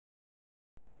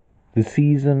The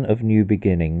season of new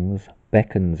beginnings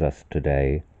beckons us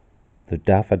today. The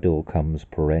daffodil comes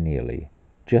perennially,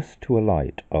 just to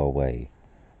alight our way.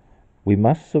 We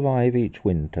must survive each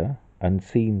winter, and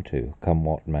seem to, come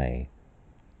what may.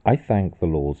 I thank the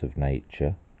laws of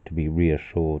nature to be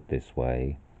reassured this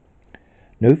way.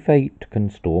 No fate can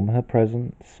storm her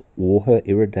presence, or her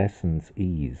iridescence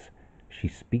ease. She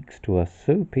speaks to us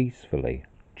so peacefully,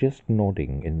 just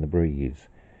nodding in the breeze.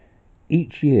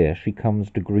 Each year she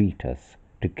comes to greet us,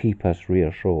 to keep us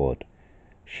reassured.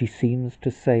 She seems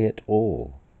to say it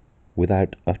all,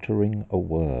 without uttering a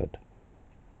word.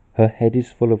 Her head is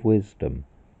full of wisdom,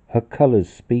 her colours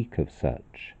speak of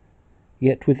such.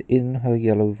 Yet within her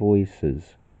yellow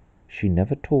voices she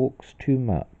never talks too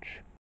much.